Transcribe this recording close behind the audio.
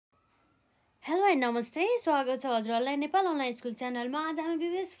Hello and नमस्ते स्वागत छ हजुरहरूलाई नेपाल अनलाइन स्कुल च्यानलमा। आज हामी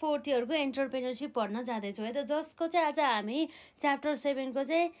BBS 4th इयरको एन्टरप्रेन्योरशिप पढ्न जाँदैछौँ है त, जसको चाहिँ आज हामी च्याप्टर 7 को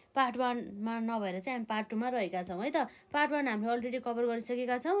चाहिँ पार्ट 1 मा नभएर चाहिँ हामी पार्ट 2 मा रहेका छौँ है त। पार्ट 1 हामीले अलरेडी कभर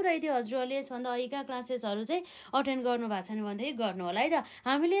गरिसकेका छौँ र यदि हजुरहरूले यसभन्दा अघिका क्लासेसहरू चाहिँ अटेन्ड गर्नु भएको छैन भनेदेखि गर्नु होला है त।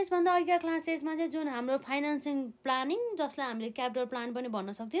 हामीले यसभन्दा अघिका क्लासेसमा चाहिँ जुन हाम्रो फाइनेन्सिङ प्लानिङ, जसलाई हामीले क्यापिटल प्लान पनि भन्न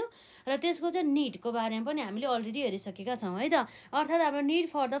सक्थ्यौँ, र त्यसको चाहिँ निडको बारेमा पनि हामीले अलरेडी हेरिसकेका छौँ है त, अर्थात् हाम्रो need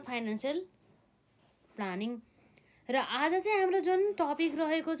for the financial planning. र आज चाहिँ हाम्रो जुन टपिक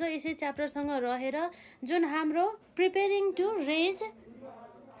रहेको छ यसै च्याप्टरसँग रहेर जुन हाम्रो प्रिपेरिङ टु रेज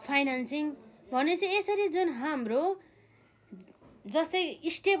फाइनेन्सिङ भनेपछि यसरी जुन हाम्रो जस्तै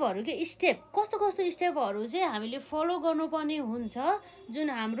स्टेपहरू कस्तो कस्तो स्टेपहरू चाहिँ हामीले फलो गर्नुपर्ने हुन्छ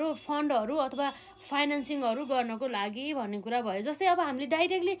जुन हाम्रो फन्डहरू अथवा फाइनेन्सिङहरू गर्नको लागि भन्ने कुरा भयो। जस्तै अब हामीले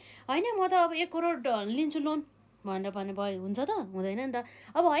डाइरेक्टली होइन म त अब 1 करोड लिन्छु लोन भनेर पनि भयो हुन्छ त, हुँदैन नि त।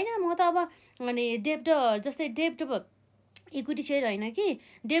 अब होइन म त अब अनि डेप्ट जस्तै डेप्ट इक्विटी सेयर होइन कि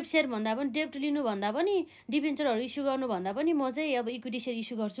डेप्ट सेयर भन्दा पनि डेप्ट लिनुभन्दा पनि डिबेन्चरहरू इस्यु गर्नुभन्दा पनि म चाहिँ अब इक्विटी सेयर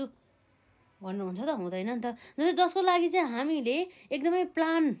इस्यु गर्छु भन्नुहुन्छ त, हुँदैन नि त। जसको लागि चाहिँ हामीले एकदमै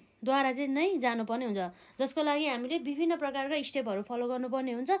प्लानद्वारा चाहिँ नै जानुपर्ने हुन्छ, जसको लागि हामीले विभिन्न प्रकारका स्टेपहरू फलो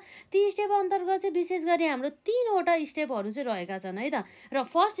गर्नुपर्ने हुन्छ। ती स्टेप अन्तर्गत चाहिँ विशेष गरी हाम्रो 3वटा स्टेपहरू चाहिँ रहेका छन् है त। र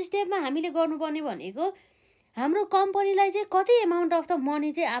फर्स्ट स्टेपमा हामीले गर्नुपर्ने भनेको हाम्रो कम्पनीलाई चाहिँ कति एमाउन्ट अफ द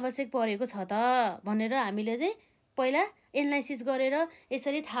मनी चाहिँ आवश्यक परेको छ त भनेर हामीले चाहिँ पहिला एनालाइसिस गरेर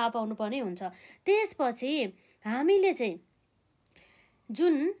यसरी थाहा पाउनुपर्ने हुन्छ। त्यसपछि हामीले चाहिँ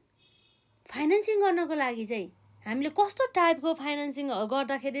जुन फाइनेन्सिङ गर्नको लागि चाहिँ हामीले कस्तो टाइपको फाइनेन्सिङ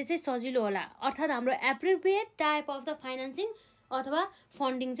गर्दाखेरि चाहिँ सजिलो होला, अर्थात् हाम्रो appropriate type of the financing अथवा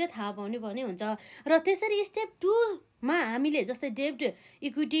फन्डिङ चाहिँ थाहा पाउनु पर्ने हुन्छ। र त्यसरी स्टेप 2 मा हामीले जस्तै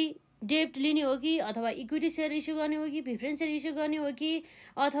डेप्ट लिने हो कि अथवा इक्विटी सेयर इस्यु गर्ने हो कि प्रिफरेन्स सेयर इस्यु गर्ने हो कि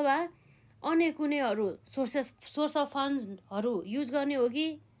अथवा अन्य कुनैहरू सोर्स अफ फन्ड्सहरू युज गर्ने हो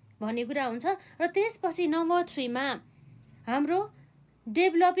कि भन्ने कुरा हुन्छ। र त्यसपछि नम्बर 3 मा हाम्रो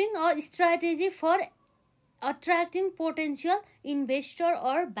developing a strategy for attracting potential investor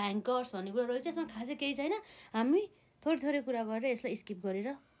or bankers भन्ने कुरा रहेछ। यसमा खासै केही छैन, हामी थोरै कुरा गरेर यसलाई स्किप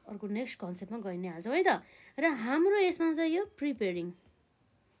गरेर अर्को नेक्स्ट कन्सेप्टमा गइ नै हाल्छौँ है त। र हाम्रो यसमा चाहिँ यो प्रिपेरिङ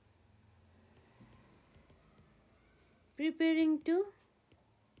टु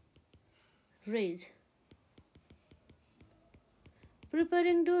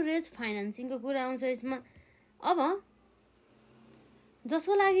रेज फाइनेन्सिङको कुरा आउँछ यसमा। अब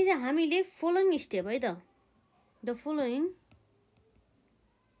जसको लागि चाहिँ हामीले फलोइङ स्टेप है त, the following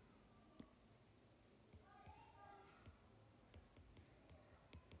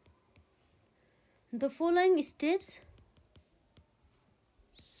steps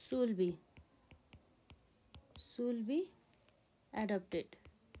should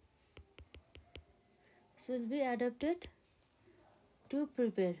be adopted to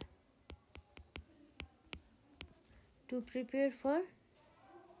prepare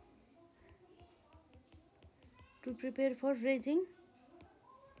for raising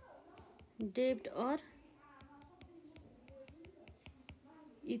debt or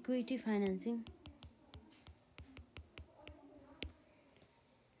equity financing।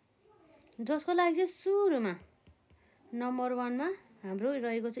 जसको लागि चाहिँ सुरुमा नम्बर 1 मा हाम्रो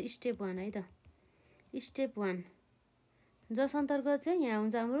रहेको छ स्टेप 1 है त। स्टेप 1 जस अन्तर्गत चाहिँ यहाँ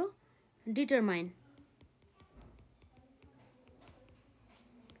हुन्छ हाम्रो determine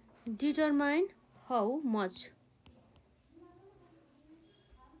how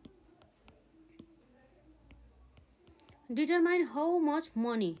much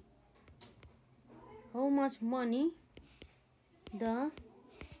money the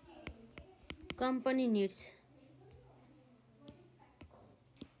company needs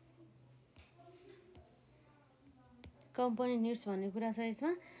भन्ने कुरा छ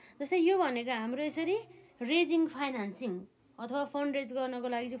यसमा। जस्तै यो भनेको हाम्रो यसरी रेजिङ फाइनेन्सिङ अथवा फन्ड रेज गर्नको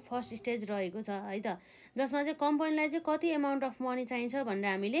लागि चाहिँ फर्स्ट स्टेज रहेको छ है त, जसमा चाहिँ कम्पनीलाई चाहिँ कति एमाउन्ट अफ मनी चाहिन्छ भनेर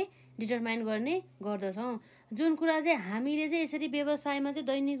हामीले डिटरमाइन गर्ने गर्दछौँ। जुन कुरा चाहिँ हामीले चाहिँ यसरी व्यवसायमा चाहिँ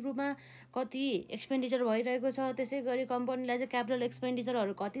दैनिक रूपमा कति एक्सपेन्डिचर भइरहेको छ, त्यसै गरी कम्पनीलाई चाहिँ क्यापिटल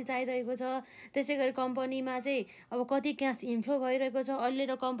एक्सपेन्डिचरहरू कति चाहिरहेको छ, त्यसै गरी कम्पनीमा चाहिँ अब कति क्यास इन्फ्लो भइरहेको छ अहिले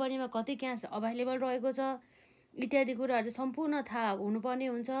र कम्पनीमा कति क्यास अभाइलेबल रहेको छ इत्यादि कुराहरू चाहिँ सम्पूर्ण थाहा हुनुपर्ने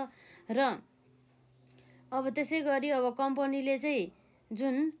हुन्छ। र अब त्यसै गरी अब कम्पनीले चाहिँ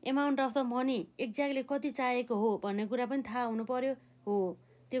जुन amount of the money exactly कति चाहिएको हो भन्ने कुरा पनि थाहा हुनु पर्यो हो,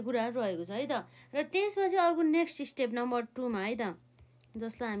 त्यो कुराहरू रहेको छ है त। र त्यसपछि अर्को नेक्स्ट स्टेप नम्बर 2 मा है त,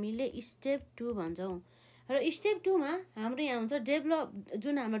 जसलाई हामीले स्टेप 2 भन्छौँ। र स्टेप 2 मा हाम्रो यहाँ हुन्छ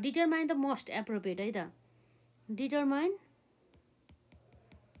जुन हाम्रो डिटरमाइन द मोस्ट एप्रोप्रिएट है त, determine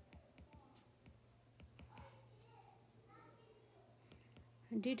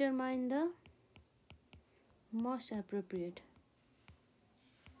determine the most appropriate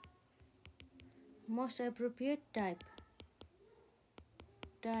type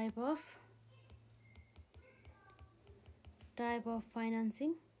of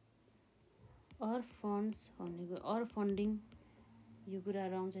financing or funds or funding यो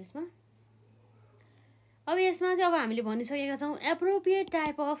कुराहरु आउँछ यसमा। अब यसमा चाहिँ अब हामीले भनिसकेका छौं एप्रोप्रिएट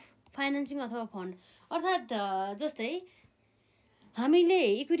टाइप अफ फाइनान्सिङ अथवा फन्ड अर्थात् जस्तै हामीले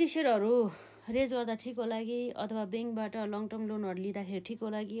इक्विटी शेयरहरु रेज गर्दा ठीक होला कि अथवा बैंकबाट लङ टर्म लोनहरु लिँदाखेरि ठीक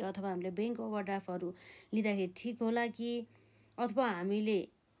होला कि अथवा हामीले बैंक ओभरड्राफ्टहरु लिँदाखेरि ठीक होला कि अथवा हामीले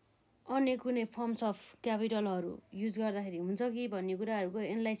अन्य कुनै फर्म्स अफ क्यापिटलहरु युज गर्दाखेरि हुन्छ कि भन्ने कुराहरुको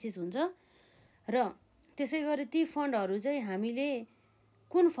एनालाइसिस हुन्छ र त्यसैगरी ती फन्डहरु चाहिँ हामीले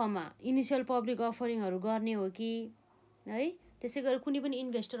कुन फर्ममा इनिशियल पब्लिक अफरिङहरु गर्ने हो कि है त्यसैगरी कुनै पनि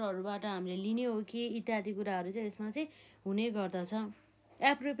इन्भेस्टरहरुबाट हामीले लिने हो कि इत्यादि कुराहरु चाहिँ यसमा चाहिँ हुने गर्दछ।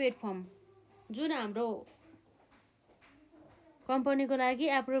 एप्रोप्रिएट फर्म जुन हाम्रो कम्पनीको लागि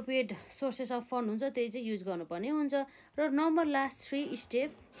एप्रोप्रिएट सोर्सेस अफ फन्ड हुन्छ त्यही चाहिँ युज गर्नुपर्ने हुन्छ। र नम्बर लास्ट 3 स्टेप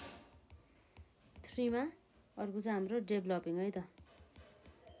 3 मा अर्को चाहिँ हाम्रो डेभलपिङ है त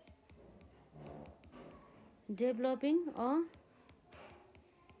डेभलपिङ अ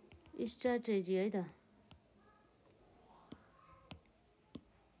स्ट्र्याटेजी है त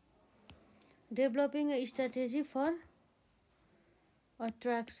developing a strategy for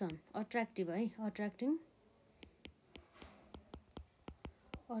attracting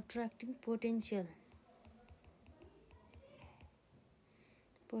potential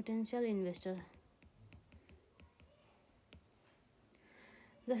investor.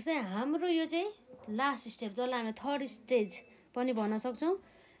 जस्तै हाम्रो यो चाहिँ लास्ट स्टेप जसलाई हामी थर्ड स्टेज पनि भन्न सक्छौं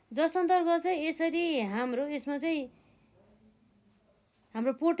जस अन्तर्गत चाहिँ यसरी हाम्रो यसमा चाहिँ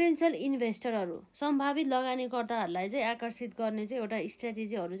हाम्रो पोटेन्शियल इन्भेस्टरहरु सम्भावित लगानीकर्ताहरुलाई चाहिँ आकर्षित गर्ने चाहिँ एउटा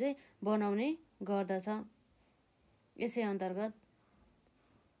स्ट्र्याटेजीहरु चाहिँ बनाउने गर्दछ। यसै अन्तर्गत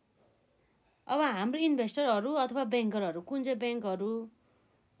अब हाम्रो इन्भेस्टरहरु अथवा बैंकरहरु कुन चाहिँ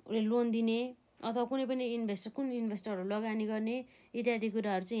बैंकहरुले लोन दिने अथवा कुनै पनि कुन इन्भेस्टरहरु लगानी गर्ने इत्यादि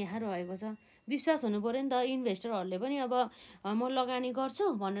कुराहरु चाहिँ यहाँ रहेको छ। विश्वास हुनु पर्यो नि त इन्भेस्टरहरुले पनि अब म लगानी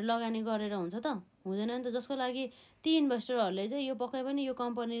गर्छु भनेर लगानी गरेर हुन्छ त हुँदैन नि त। जसको लागि ती इन्भेस्टरहरुले चाहिँ यो पक्कै पनि यो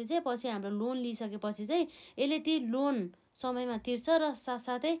कम्पनीले चाहिँ पछि हाम्रो लोन लिइसकेपछि चाहिँ यसले ती लोन समयमा तिर्छ र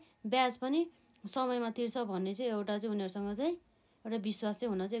साथसाथै ब्याज पनि समयमा तिर्छ भन्ने चाहिँ एउटा चाहिँ उनीहरुसँग चाहिँ एउटा विश्वास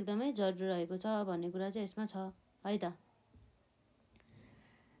चाहिँ हुन चाहिँ एकदमै जरुरी रहेको छ भन्ने कुरा चाहिँ यसमा छ है त।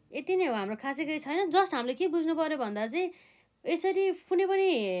 यति नै हो हाम्रो खासै केही छैन। जस्ट हामीले के बुझ्नु पर्यो भन्दा चाहिँ यसरी कुनै पनि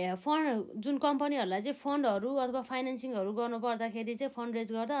फन्ड जुन कम्पनीहरुलाई चाहिँ फन्डहरु अथवा फाइनान्सिङहरु गर्नु पर्दाखेरि चाहिँ फन्ड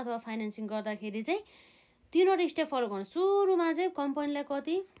रेज गर्दा अथवा फाइनान्सिङ गर्दाखेरि चाहिँ तीनवटा स्टेप फलो गर्नु। सुरुमा चाहिँ कम्पनीलाई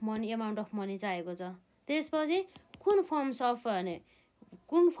कति मनी अमाउन्ट अफ मनी चाहिएको छ त्यसपछि कुन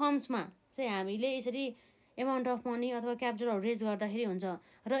फर्म्समा चाहिँ हामीले यसरी अमाउन्ट अफ मनी अथवा क्यापिटलहरु रेज गर्दाखेरि हुन्छ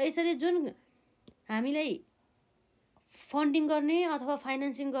र यसरी जुन हामीलाई फन्डिङ गर्ने अथवा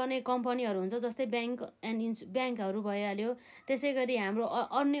फाइनान्सिङ गर्ने कम्पनीहरु हुन्छ जस्तै बैंकहरु भइहाल्यो त्यसैगरी हाम्रो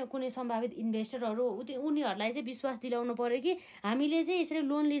अन्य कुनै सम्भावित इन्भेस्टरहरु उनीहरुलाई चाहिँ विश्वास दिलाउनु पर्यो कि हामीले चाहिँ यसरी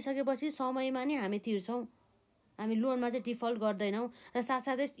लोन लिइसकेपछि समयमा नै हामी तिर्छौं हामी लोनमा चाहिँ डिफल्ट गर्दैनौं र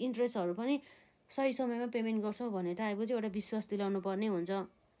साथसाथै इन्ट्रेस्टहरु पनि सही समयमा पेमेन्ट गर्छौं भन्ने टाइपको चाहिँ एउटा विश्वास दिलाउनु पर्ने हुन्छ है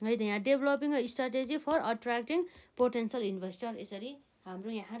त। यहाँ developing a strategy for attracting potential investor यसरी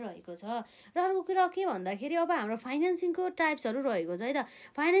हाम्रो यहाँ रहेको छ। र अर्को कुरा के भन्दाखेरि अब हाम्रो फाइनान्सिङको टाइप्सहरु रहेको छ है त।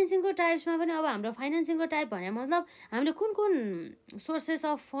 फाइनान्सिङको टाइप्समा पनि अब हाम्रो फाइनान्सिङको टाइप भने मतलब हामीले कुन सोर्सेस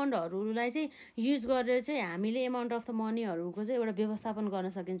अफ फन्डहरुलाई चाहिँ युज गरेर चाहिँ हामीले अमाउन्ट अफ द मनीहरुको चाहिँ एउटा व्यवस्थापन गर्न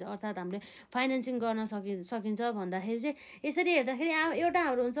सकिन्छ अर्थात् हामीले फाइनान्सिङ गर्न सकिन्छ भन्दाखेरि चाहिँ यसरी हेर्दाखेरि एउटा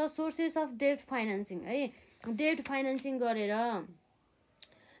हाम्रो हुन्छ सोर्सेस अफ डेब्ट फाइनान्सिङ है डेब्ट फाइनान्सिङ गरेर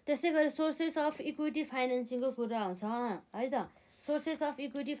त्यसैगरी सोर्सेस अफ इक्विटी फाइनान्सिङको कुरा आउँछ है त। सोर्सेस अफ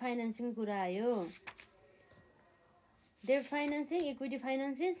इक्विटी फाइनान्सिङ कुरा आयो डेब्ट फाइनान्सिङ इक्विटी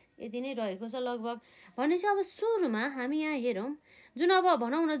फाइनान्सिस यति नै रहेको छ लगभग। भनेपछि अब सुरुमा हामी यहाँ हेरौं जुन अब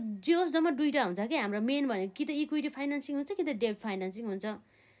भनौं न जोस जम्मा दुईटा हुन्छ के हाम्रो मेन भने कि त इक्विटी फाइनान्सिङ हुन्छ कि त डेब्ट फाइनान्सिङ हुन्छ।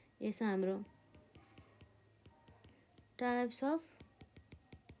 यसमा हाम्रो टाइप्स अफ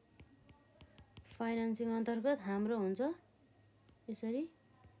फाइनान्सिङ अन्तर्गत हाम्रो हुन्छ यसरी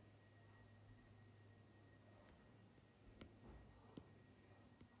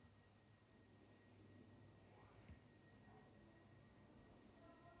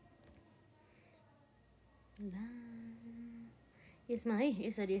यसमा है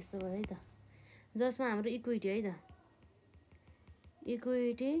यसरी यस्तो भयो है त जसमा हाम्रो इक्विटी है त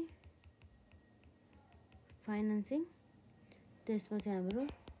इक्विटी फाइनान्सिङ त्यसपछि हाम्रो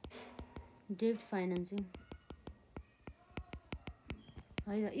डेब्ट फाइनान्सिङ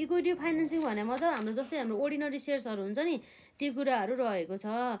है त। इक्विटी फाइनेन्सिङ भने मतलब हाम्रो जस्तै हाम्रो अर्डिनरी सेयर्सहरू हुन्छ नि ती कुराहरू रहेको छ।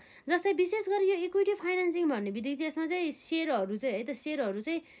 जस्तै विशेष गरी यो इक्विटी फाइनेन्सिङ भन्ने बित्तिकै चाहिँ यसमा चाहिँ सेयरहरू चाहिँ है त सेयरहरू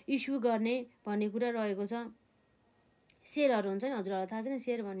चाहिँ इस्यु गर्ने भन्ने कुरा रहेको छ। सेयरहरू हुन्छ नि हजुरहरूलाई थाहा छ नि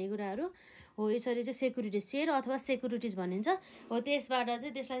सेयर भन्ने कुराहरू हो यसरी चाहिँ सेक्युरिटिज सेयर अथवा सेक्युरिटिज भनिन्छ हो। त्यसबाट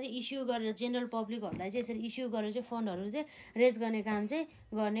चाहिँ त्यसलाई चाहिँ इस्यु गरेर जेनरल पब्लिकहरूलाई चाहिँ यसरी इस्यु गरेर चाहिँ फन्डहरू चाहिँ रेज गर्ने काम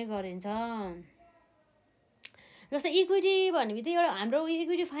चाहिँ गर्ने गरिन्छ। जस्तै इक्विटी भन्ने बित्तिकै एउटा हाम्रो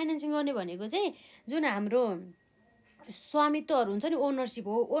इक्विटी फाइनेन्सिङ गर्ने भनेको चाहिँ जुन हाम्रो स्वामित्वहरू हुन्छ नि ओनरसिप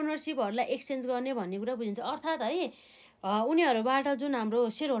हो ओनरसिपहरूलाई एक्सचेन्ज गर्ने भन्ने कुरा बुझिन्छ। अर्थात् है उनीहरूबाट जुन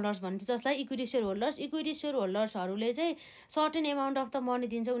हाम्रो सेयर होल्डर्स भनिन्छ जसलाई इक्विटी सेयर होल्डर्सहरूले चाहिँ certain amount of the money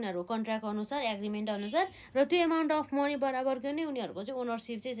दिन्छ उनीहरूको कन्ट्र्याक्ट अनुसार एग्रिमेन्ट अनुसार र त्यो एमाउन्ट अफ मनी बराबरको नै उनीहरूको चाहिँ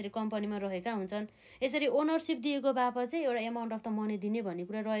ओनरसिप चाहिँ यसरी कम्पनीमा रहेका हुन्छन्। यसरी ओनरसिप दिएको बापत चाहिँ एउटा एमाउन्ट अफ द मनी दिने भन्ने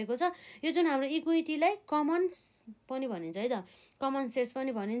कुरा रहेको छ। यो जुन हाम्रो इक्विटीलाई कमन पनि भनिन्छ है त कमन सेयर्स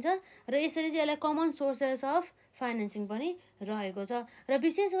पनि भनिन्छ र यसरी चाहिँ यसलाई कमन सोर्सेस अफ फाइनेन्सिङ पनि रहेको छ। र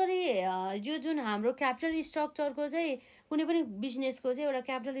विशेष गरी यो जुन हाम्रो क्यापिटल स्ट्रक्चरको चाहिँ कुनै पनि बिजनेसको चाहिँ एउटा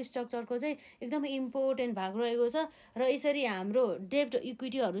क्यापिटल स्ट्रक्चरको चाहिँ एकदमै इम्पोर्टेन्ट भाग रहेको छ। र यसरी हाम्रो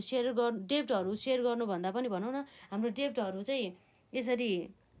डेब्टहरू सेयर गर्नुभन्दा पनि भनौँ न हाम्रो डेब्टहरू चाहिँ यसरी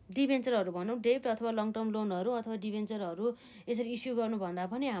डिभेन्चरहरू भनौँ डेब्ट अथवा लङ टर्म लोनहरू अथवा डिभेन्चरहरू यसरी इस्यु गर्नुभन्दा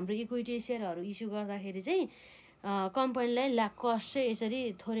पनि हाम्रो इक्विटी सेयरहरू इस्यु गर्दाखेरि चाहिँ कम्पनीलाई कस्ट चाहिँ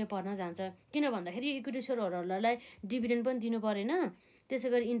यसरी थोरै पर्न जान्छ। किन भन्दाखेरि इक्विटी सेयरहोल्डरलाई डिभिडेन्ड पनि दिनु परेन त्यसै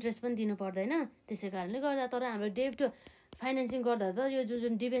गरी इन्ट्रेस्ट पनि दिनु पर्दैन। त्यसै कारणले गर्दा तर हाम्रो डेब्ट फाइनेन्सिङ गर्दा त यो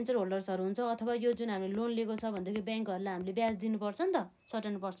जुन डिभेन्चर होल्डर्सहरू हुन्छ अथवा यो जुन हामीले लोन लिएको छ भनेदेखि ब्याङ्कहरूलाई हामीले ब्याज दिनुपर्छ नि त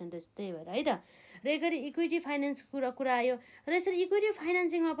सर्टेन पर्सेन्टेज त्यही भएर है त। र यसरी इक्विटी फाइनेन्स कुरा आयो र यसरी इक्विटी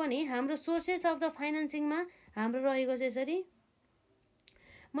फाइनेन्सिङमा पनि हाम्रो सोर्सेस अफ द फाइनेन्सिङमा हाम्रो रहेको छ यसरी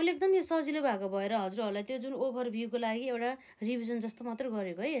मैले एकदम यो सजिलो भएको भएर हजुरहरूलाई त्यो जुन ओभरभ्यूको लागि एउटा रिभिजन जस्तो मात्र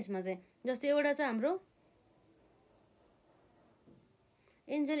गरेको है। यसमा चाहिँ जस्तै एउटा चाहिँ हाम्रो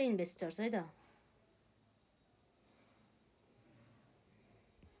एन्जल इन्भेस्टर्स है त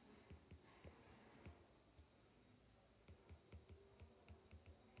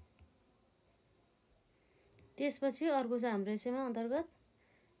त्यसपछि अर्को छ हाम्रो यसैमा अन्तर्गत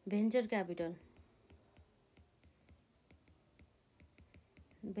भेन्चर क्यापिटल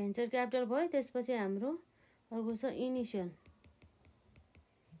भयो। त्यसपछि हाम्रो अर्को छ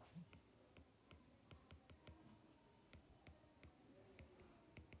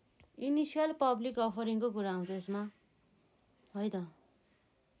इनिसियल पब्लिक अफरिङको कुरा आउँछ यसमा है त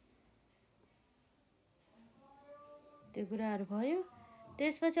त्यो कुराहरू भयो।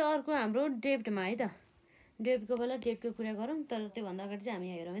 त्यसपछि अर्को हाम्रो डेब्टमा है त डेब्टको बेला डेब्टको कुरा गरौँ तर त्योभन्दा अगाडि चाहिँ हामी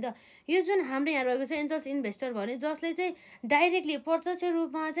यहाँ हेरौँ है त यो जुन हाम्रो यहाँ रहेको छ एन्जल्स इन्भेस्टर भने जसले चाहिँ डाइरेक्टली प्रत्यक्ष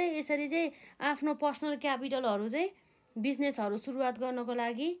रूपमा चाहिँ यसरी चाहिँ आफ्नो पर्सनल क्यापिटलहरू चाहिँ बिजनेसहरू सुरुवात गर्नको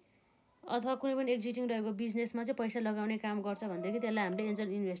लागि अथवा कुनै पनि एक्जिस्टिङ रहेको बिजनेसमा चाहिँ पैसा लगाउने काम गर्छ भनेदेखि त्यसलाई हामीले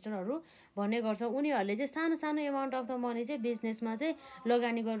एन्जल इन्भेस्टरहरू भन्ने गर्छौँ। उनीहरूले चाहिँ सानो सानो एमाउन्ट अफ द मनी चाहिँ बिजनेसमा चाहिँ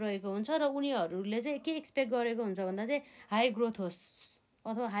लगानी गरिरहेको हुन्छ र उनीहरूले चाहिँ के एक्सपेक्ट गरेको हुन्छ भन्दा चाहिँ हाई ग्रोथ होस्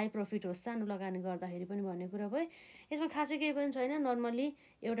अथवा हाई प्रफिट होस् सानो लगानी गर्दाखेरि पनि भन्ने कुरा भयो। यसमा खासै केही पनि छैन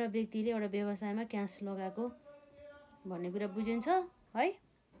नर्मल्ली एउटा व्यक्तिले एउटा व्यवसायमा क्यास लगाएको भन्ने कुरा बुझिन्छ है।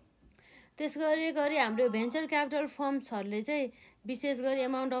 त्यस गरी हाम्रो भेन्चर क्यापिटल फर्म्सहरूले चाहिँ विशेष गरी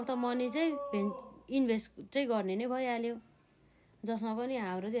एमाउन्ट अफ द मनी चाहिँ इन्भेस्ट चाहिँ गर्ने नै भइहाल्यो जसमा पनि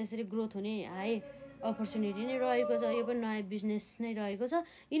हाम्रो चाहिँ यसरी ग्रोथ हुने हाई अपर्च्युनिटी नै रहेको छ। यो पनि नयाँ बिजनेस नै रहेको छ।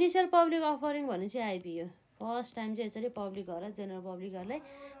 इनिसियल पब्लिक अफरिङ भने चाहिँ आइपिओ फर्स्ट टाइम चाहिँ यसरी पब्लिकहरूलाई जेनरल पब्लिकहरूलाई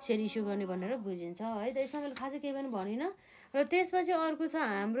सेयर इस्यु गर्ने भनेर बुझिन्छ है त। यसमा मैले खासै केही पनि भनिनँ। र त्यसपछि अर्को छ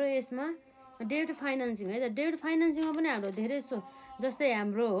हाम्रो यसमा डेब्ट फाइनेन्सिङ है त डेब्ट फाइनेन्सिङमा पनि हाम्रो धेरै जस्तै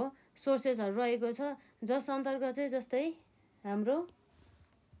हाम्रो सोर्सेसहरू रहेको छ जस अन्तर्गत चाहिँ जस्तै हाम्रो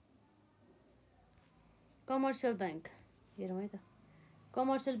कमर्सियल ब्याङ्क हेरौँ है त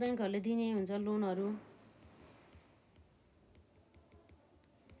कमर्सियल ब्याङ्कहरूले दिने हुन्छ लोनहरू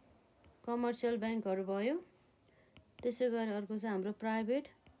कमर्सियल ब्याङ्कहरू भयो। त्यसै गरी अर्को छ हाम्रो प्राइभेट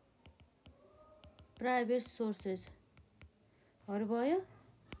सोर्सेसहरू भयो।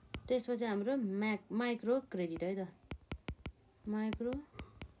 त्यसपछि हाम्रो माइक्रो क्रेडिट है त माइक्रो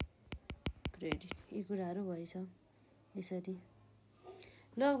क्रेडिट यी कुराहरू भएछ। यसरी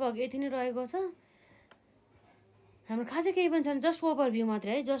लगभग यति नै रहेको छ। हाम्रो खासै केही पनि छैन जस्ट ओभरभ्यू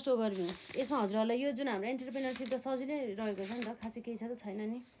मात्रै है जस्ट ओभरभ्यू। यसमा हजुरहरूलाई यो जुन हाम्रो एन्टरप्रेन्योरसिप त सजिलै रहेको छ नि त खासै केही छ त छैन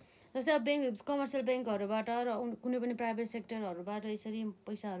नि। जस्तै अब कमर्सियल ब्याङ्कहरूबाट र कुनै पनि प्राइभेट सेक्टरहरूबाट यसरी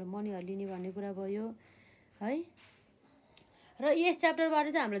पैसाहरू मनीहरू लिने भन्ने कुरा भयो है। र यस च्याप्टरबाट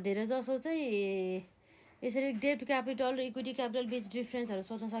चाहिँ हाम्रो धेरै जसो चाहिँ यसरी डेब्ट क्यापिटल र इक्विटी क्यापिटल बिच डिफ्रेन्सहरू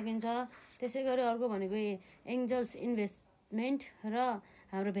सोध्न सकिन्छ। त्यसै गरी अर्को भनेको एन्जल्स इन्भेस्टमेन्ट र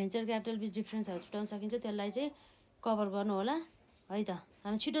हाम्रो भेन्चर क्यापिटल बिच डिफ्रेन्सहरू छुट्याउन सकिन्छ त्यसलाई चाहिँ कभर गर्नु होला है त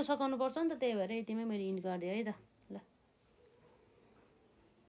हामी छिटो सघाउनु पर्छ नि त त्यही भएर यतिमै मैले इन्ड गरिदिएँ है त